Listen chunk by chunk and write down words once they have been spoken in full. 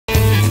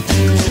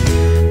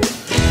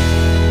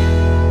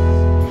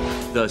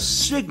the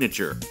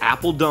signature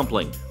apple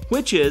dumpling,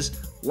 which is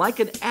like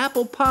an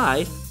apple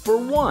pie for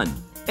one.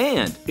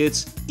 And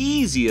it's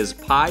easy as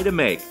pie to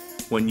make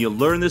when you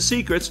learn the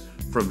secrets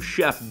from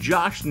Chef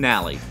Josh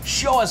Nally.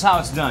 Show us how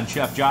it's done,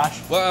 Chef Josh.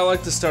 Well, I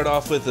like to start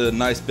off with a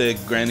nice big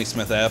Granny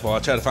Smith apple. I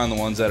try to find the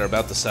ones that are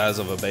about the size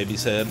of a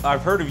baby's head.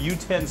 I've heard of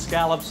U10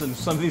 scallops and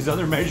some of these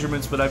other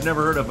measurements, but I've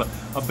never heard of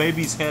a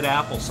baby's head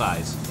apple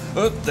size.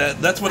 Well,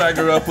 that's what I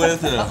grew up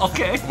with.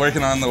 Okay.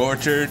 Working on the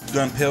orchard,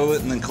 gonna peel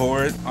it and then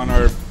core it on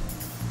our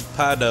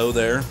pie dough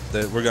there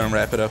that we're gonna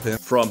wrap it up in.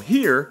 From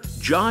here,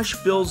 Josh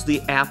fills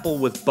the apple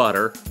with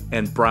butter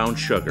and brown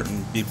sugar.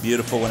 It'll be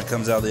beautiful when it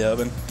comes out of the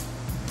oven.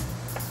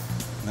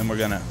 Then we're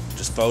gonna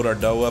just fold our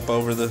dough up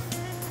over the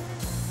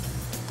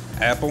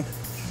apple.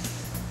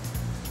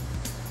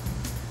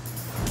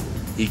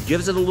 He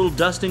gives it a little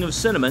dusting of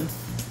cinnamon,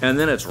 and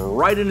then it's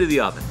right into the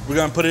oven. We're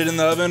gonna put it in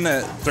the oven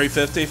at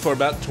 350 for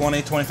about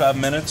 20-25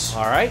 minutes.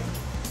 All right.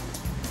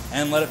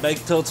 And let it bake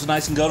until it's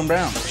nice and golden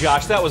brown.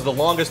 Josh, that was the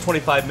longest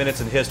 25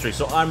 minutes in history,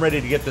 so I'm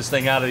ready to get this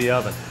thing out of the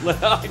oven.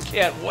 I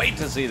can't wait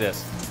to see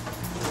this.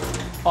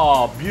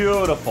 Oh,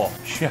 beautiful.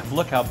 Chef,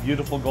 look how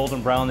beautiful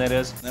golden brown that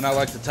is. Then I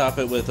like to top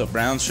it with a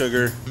brown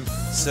sugar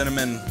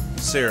cinnamon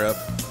syrup.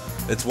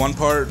 It's 1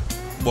 part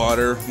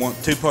water,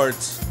 2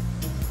 parts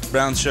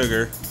brown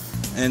sugar,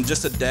 and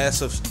just a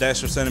dash of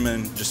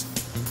cinnamon. Just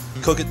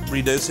cook it,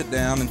 reduce it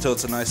down until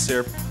it's a nice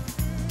syrup,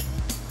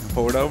 and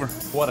pour it over.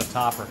 What a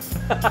topper.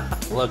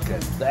 Look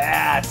at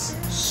that.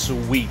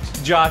 Sweet.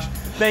 Josh,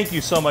 thank you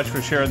so much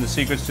for sharing the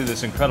secrets to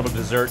this incredible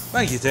dessert.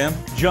 Thank you, Tim.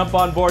 Jump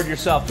on board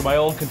yourself to my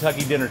old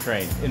Kentucky dinner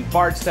train in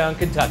Bardstown,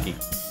 Kentucky.